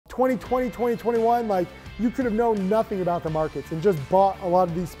2020, 2021, like you could have known nothing about the markets and just bought a lot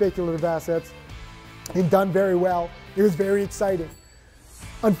of these speculative assets and done very well. It was very exciting.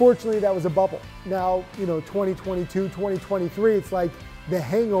 Unfortunately, that was a bubble. Now, 2022, 2023, it's like the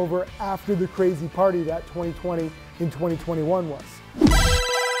hangover after the crazy party that 2020 and 2021 was.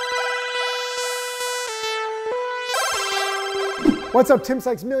 What's up, Tim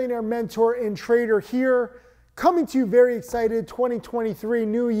Sykes, millionaire, mentor, and trader here. Coming to you very excited, 2023,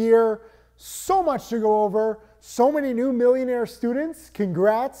 new year. So much to go over. So many new millionaire students.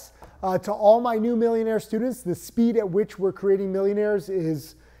 Congrats to all my new millionaire students. The speed at which we're creating millionaires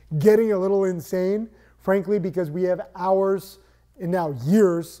is getting a little insane, frankly, because we have hours and now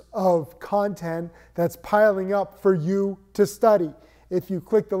years of content that's piling up for you to study. If you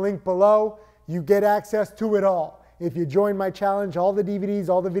click the link below, you get access to it all. If you join my challenge, all the DVDs,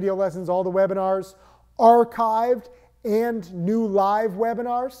 all the video lessons, all the webinars, archived and new live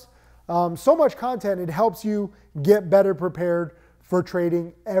webinars. So much content, it helps you get better prepared for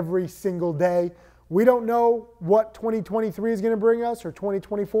trading every single day. We don't know what 2023 is going to bring us or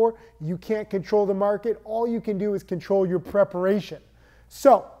 2024. You can't control the market. All you can do is control your preparation.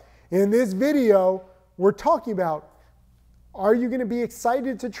 So in this video, we're talking about, are you going to be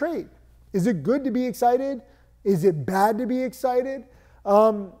excited to trade? Is it good to be excited? Is it bad to be excited?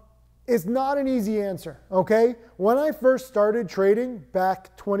 It's not an easy answer, okay? When I first started trading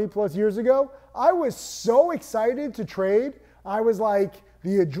back 20 plus years ago, I was so excited to trade. I was like,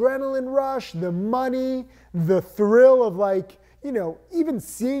 the adrenaline rush, the money, the thrill of even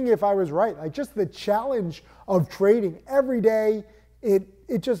seeing if I was right, like just the challenge of trading every day, it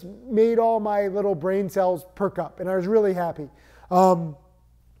just made all my little brain cells perk up, and I was really happy.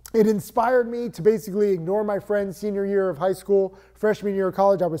 It inspired me to basically ignore my friends senior year of high school, freshman year of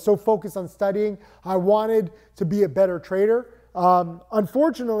college. I was so focused on studying. I wanted to be a better trader.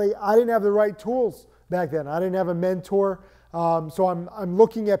 Unfortunately, I didn't have the right tools back then. I didn't have a mentor. So I'm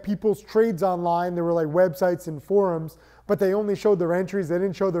looking at people's trades online. There were like websites and forums, but they only showed their entries. They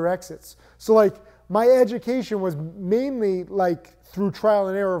didn't show their exits. So like my education was mainly like through trial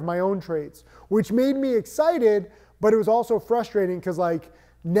and error of my own trades, which made me excited, but it was also frustrating because like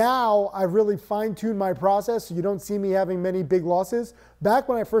now I've really fine-tuned my process, so you don't see me having many big losses. Back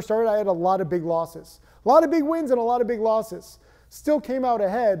when I first started, I had a lot of big losses. A lot of big wins and a lot of big losses. Still came out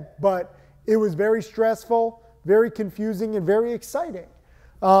ahead, but it was very stressful, very confusing, and very exciting.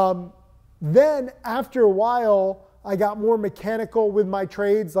 Then after a while, I got more mechanical with my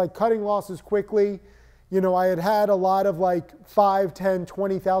trades, like cutting losses quickly. I had a lot of like $5,000, $10,000,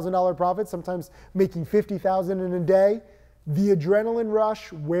 $20,000 profits, sometimes making $50,000 in a day. The adrenaline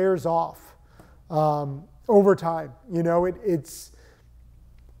rush wears off over time. It's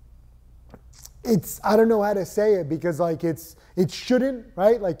I don't know how to say it because like it shouldn't,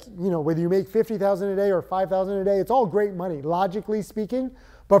 right? Like, whether you make $50,000 a day or $5,000 a day, it's all great money, logically speaking.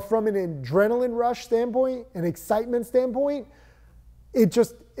 But from an adrenaline rush standpoint, an excitement standpoint,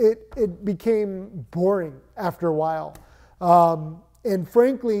 it became boring after a while. And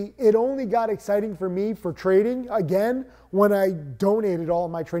frankly, it only got exciting for me for trading again when I donated all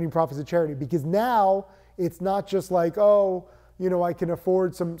of my trading profits to charity, because now it's not just like, oh, I can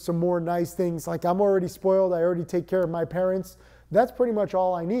afford some more nice things. Like I'm already spoiled. I already take care of my parents. That's pretty much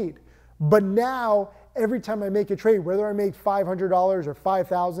all I need. But now every time I make a trade, whether I make $500 or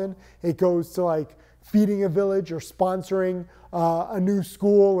 $5,000, it goes to like feeding a village or sponsoring a new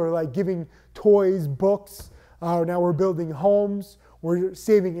school or like giving toys, books. Now we're building homes. We're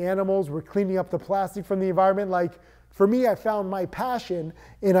saving animals. We're cleaning up the plastic from the environment. Like for me, I found my passion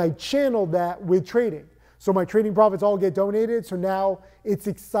and I channeled that with trading. So my trading profits all get donated. So now it's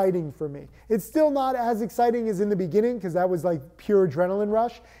exciting for me. It's still not as exciting as in the beginning because that was like pure adrenaline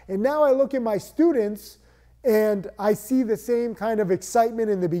rush. And now I look at my students and I see the same kind of excitement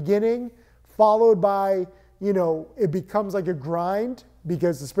in the beginning, followed by, it becomes like a grind.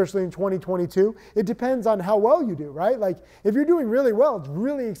 Because especially in 2022, it depends on how well you do, right? Like if you're doing really well, it's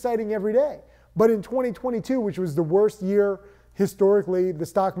really exciting every day. But in 2022, which was the worst year historically the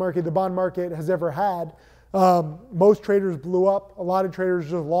stock market, the bond market has ever had, most traders blew up. A lot of traders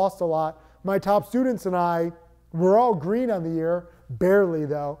just lost a lot. My top students and I were all green on the year, barely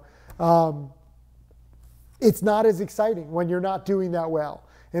though. It's not as exciting when you're not doing that well.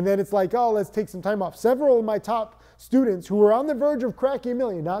 And then it's like, oh, let's take some time off. Several of my top students who were on the verge of cracking a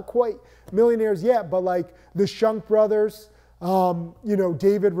million, not quite millionaires yet, but like the Shunk brothers,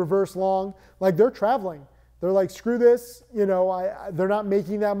 David Reverse Long, like they're traveling. They're like, screw this, they're not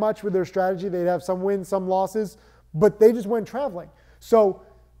making that much with their strategy. They'd have some wins, some losses, but they just went traveling. So,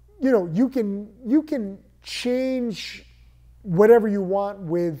 you can change whatever you want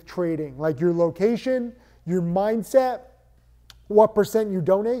with trading, like your location, your mindset, what percent you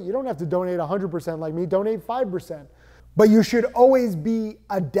donate. You don't have to donate 100% like me, donate 5%. But you should always be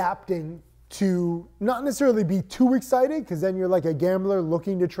adapting to not necessarily be too excited, because then you're like a gambler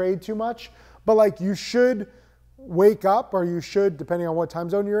looking to trade too much, but like you should wake up, or you should, depending on what time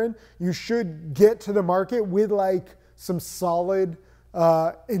zone you're in, you should get to the market with like some solid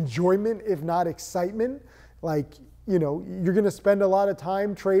enjoyment, if not excitement. Like, you know, you're going to spend a lot of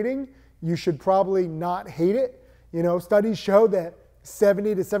time trading. You should probably not hate it. You know, studies show that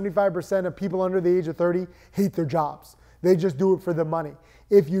 70 to 75% of people under the age of 30 hate their jobs. They just do it for the money.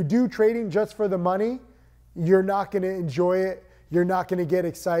 If you do trading just for the money, you're not going to enjoy it. You're not going to get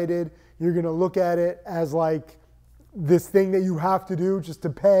excited. You're going to look at it as like this thing that you have to do just to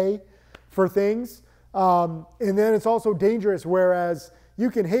pay for things. And then it's also dangerous, whereas you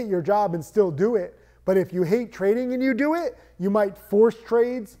can hate your job and still do it. But if you hate trading and you do it, you might force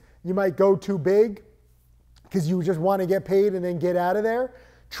trades. You might go too big because you just want to get paid and then get out of there.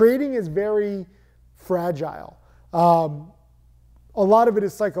 Trading is very fragile. A lot of it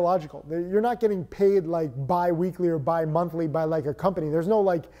is psychological. You're not getting paid like bi-weekly or bi-monthly by like a company. There's no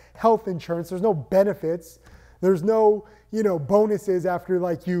like health insurance. There's no benefits. There's no, you know, bonuses after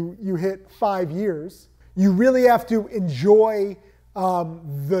like you hit 5 years. You really have to enjoy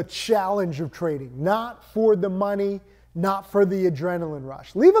the challenge of trading, not for the money, not for the adrenaline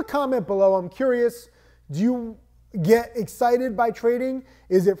rush. Leave a comment below. I'm curious, do you get excited by trading?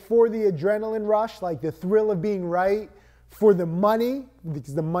 Is it for the adrenaline rush, like the thrill of being right? For the money,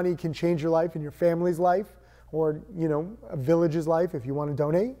 because the money can change your life and your family's life, or, you know, a village's life if you want to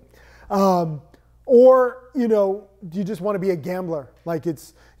donate. Or, you know, do you just want to be a gambler? Like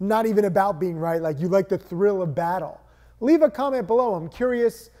it's not even about being right. Like you like the thrill of battle. Leave a comment below. I'm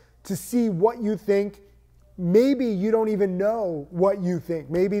curious to see what you think. Maybe you don't even know what you think.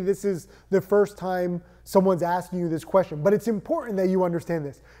 Maybe this is the first time someone's asking you this question, but it's important that you understand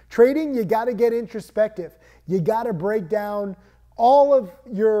this. Trading, you got to get introspective. You got to break down all of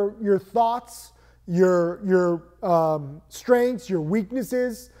your thoughts, your strengths, your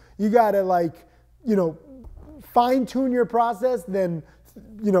weaknesses. You got to, like, you know, fine tune your process, then,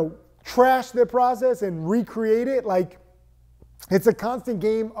 you know, trash the process and recreate it. Like, it's a constant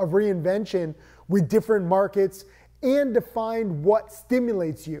game of reinvention with different markets and to find what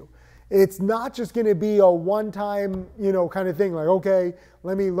stimulates you. It's not just going to be a one-time, you know, kind of thing like, okay,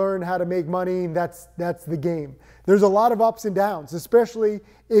 let me learn how to make money. That's the game. There's a lot of ups and downs, especially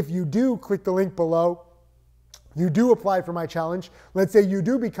if you do click the link below. You do apply for my challenge. Let's say you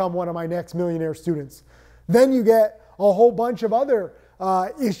do become one of my next millionaire students. Then you get a whole bunch of other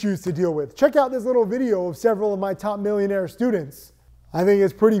issues to deal with. Check out this little video of several of my top millionaire students. I think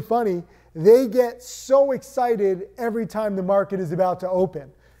it's pretty funny. They get so excited every time the market is about to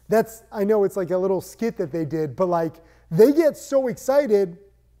open. I know it's like a little skit that they did, but like they get so excited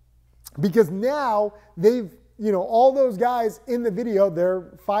because now they've, you know, all those guys in the video,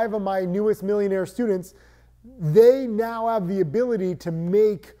 they're 5 of my newest millionaire students. They now have the ability to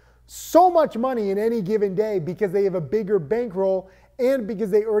make so much money in any given day because they have a bigger bankroll and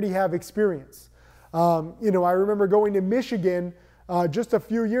because they already have experience. You know, I remember going to Michigan just a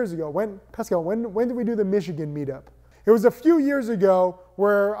few years ago. Pascal, when did we do the Michigan meetup? It was a few years ago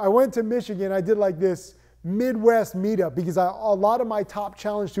where I went to Michigan. I did like this Midwest meetup because a lot of my top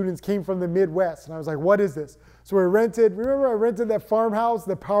challenge students came from the Midwest. And I was like, what is this? So we rented, remember I rented that farmhouse,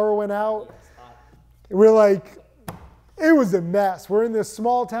 the power went out. We're like, it was a mess. We're in this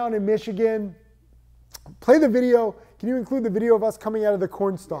small town in Michigan. Play the video. Can you include the video of us coming out of the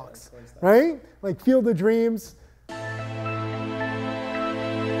corn stalks? Yeah, right? Like Field of Dreams.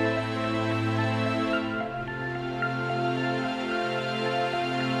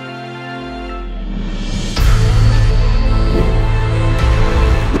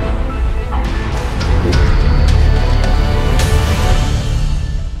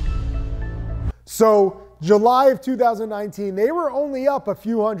 So July of 2019, they were only up a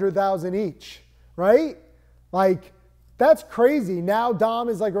few 100,000 each, right? Like, that's crazy. Now Dom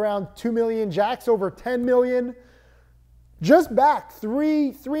is like around 2 million, Jack's over 10 million. Just back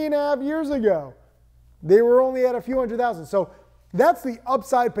three and a half years ago, they were only at a few 100,000. So that's the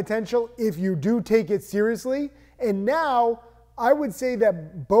upside potential if you do take it seriously. And now I would say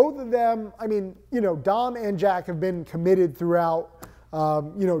that both of them, I mean, you know, Dom and Jack have been committed throughout.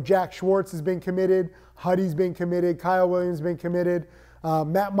 You know, Jack Schwartz has been committed, Huddy's been committed, Kyle Williams has been committed,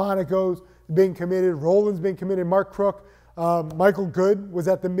 Matt Monaco's been committed, Roland's been committed, Mark Crook, Michael Good was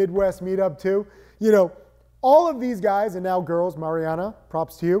at the Midwest meetup too. You know, all of these guys, and now girls, Mariana,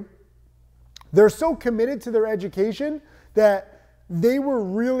 props to you. They're so committed to their education that they were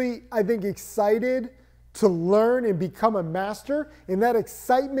really, I think, excited to learn and become a master, and that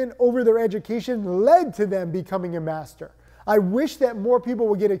excitement over their education led to them becoming a master. I wish that more people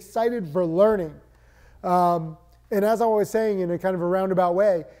would get excited for learning. And as I was saying in a kind of a roundabout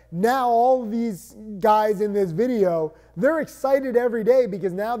way, now all of these guys in this video, they're excited every day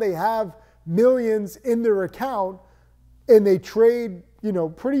because now they have millions in their account and they trade, you know,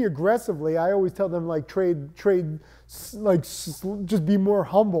 pretty aggressively. I always tell them like trade, like just be more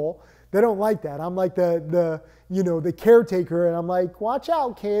humble. They don't like that. I'm like the caretaker, and I'm like, watch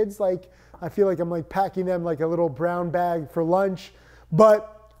out, kids. Like, I feel like I'm like packing them like a little brown bag for lunch,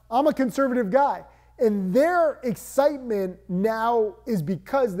 but I'm a conservative guy. And their excitement now is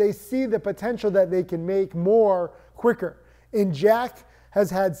because they see the potential that they can make more quicker. And Jack has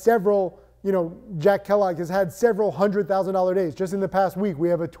had several, Jack Kellogg has had several $100,000 days. Just in the past week, we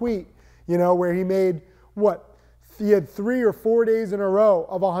have a tweet, where he made what? He had 3 or 4 days in a row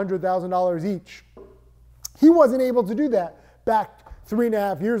of $100,000 each. He wasn't able to do that back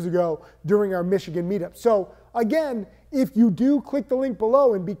 3.5 years ago during our Michigan meetup. So again, if you do click the link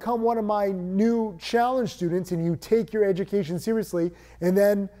below and become one of my new challenge students and you take your education seriously, and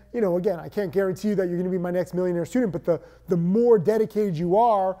then, again, I can't guarantee you that you're going to be my next millionaire student, but the more dedicated you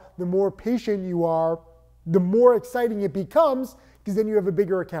are, the more patient you are, the more exciting it becomes, because then you have a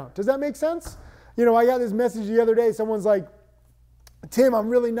bigger account. Does that make sense? I got this message the other day. Someone's like, Tim, I'm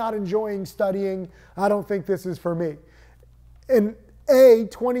really not enjoying studying. I don't think this is for me. And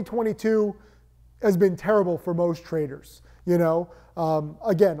 2022 has been terrible for most traders.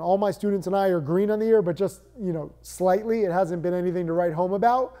 Again, all my students and I are green on the year, but just, slightly. It hasn't been anything to write home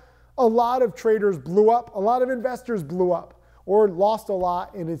about. A lot of traders blew up. A lot of investors blew up or lost a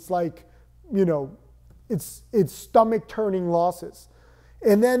lot. And it's like, it's stomach turning losses.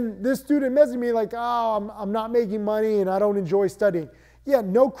 And then this student messaged me like, oh, I'm not making money and I don't enjoy studying. Yeah,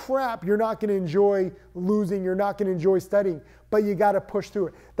 no crap. You're not going to enjoy losing. You're not going to enjoy studying, but you got to push through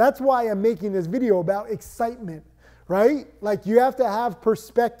it. That's why I'm making this video about excitement, right? Like, you have to have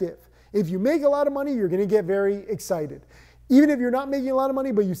perspective. If you make a lot of money, you're going to get very excited. Even if you're not making a lot of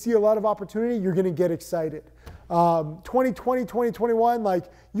money, but you see a lot of opportunity, you're going to get excited. 2020, 2021,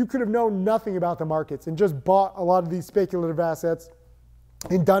 like, you could have known nothing about the markets and just bought a lot of these speculative assets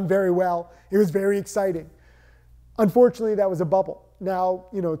and done very well. It was very exciting. Unfortunately, that was a bubble. Now,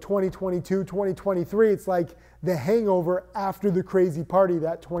 2022, 2023, it's like the hangover after the crazy party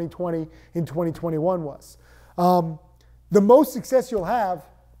that 2020 and 2021 was. The most success you'll have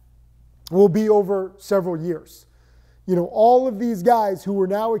will be over several years. All of these guys who are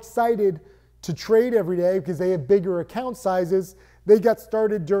now excited to trade every day because they have bigger account sizes, they got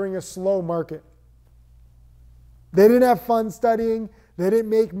started during a slow market. They didn't have fun studying. They didn't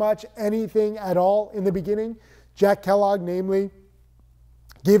make much anything at all in the beginning. Jack Kellogg, namely,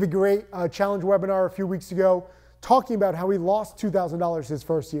 gave a great challenge webinar a few weeks ago talking about how he lost $2,000 his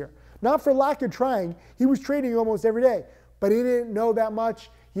first year. Not for lack of trying. He was trading almost every day, but he didn't know that much.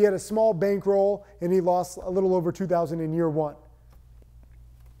 He had a small bankroll and he lost a little over $2,000 in year one.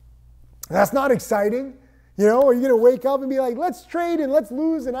 That's not exciting. Are you going to wake up and be like, let's trade and let's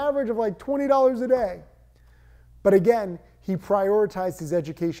lose an average of like $20 a day? But again, he prioritized his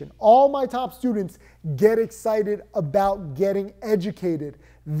education. All my top students get excited about getting educated.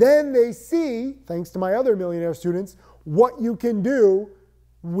 Then they see, thanks to my other millionaire students, what you can do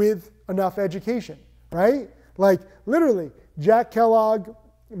with enough education, right? Like, literally, Jack Kellogg,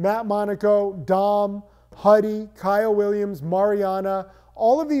 Matt Monaco, Dom, Huddy, Kyle Williams, Mariana,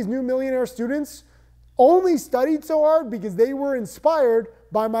 all of these new millionaire students only studied so hard because they were inspired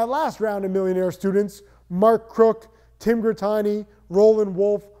by my last round of millionaire students, Mark Crook, Tim Grattani, Roland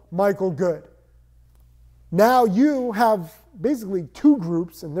Wolf, Michael Good. Now you have basically two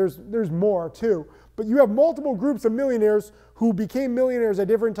groups, and there's more too, but you have multiple groups of millionaires who became millionaires at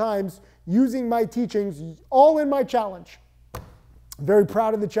different times using my teachings, all in my challenge. I'm very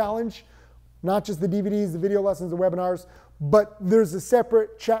proud of the challenge, not just the DVDs, the video lessons, the webinars, but there's a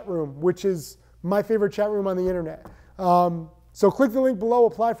separate chat room, which is my favorite chat room on the internet. So click the link below,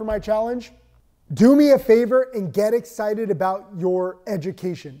 apply for my challenge. Do me a favor and get excited about your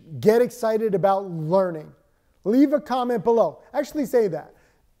education. Get excited about learning. Leave a comment below. Actually say that.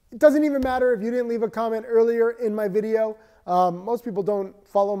 It doesn't even matter if you didn't leave a comment earlier in my video. Most people don't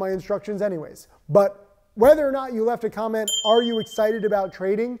follow my instructions anyways. But whether or not you left a comment, are you excited about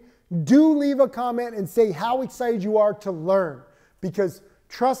trading? Do leave a comment and say how excited you are to learn. Because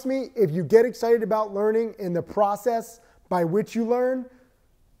trust me, if you get excited about learning in the process by which you learn,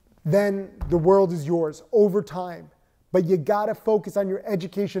 then the world is yours over time. But you gotta focus on your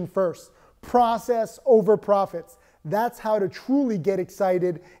education first. Process over profits. That's how to truly get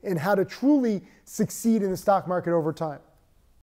excited and how to truly succeed in the stock market over time.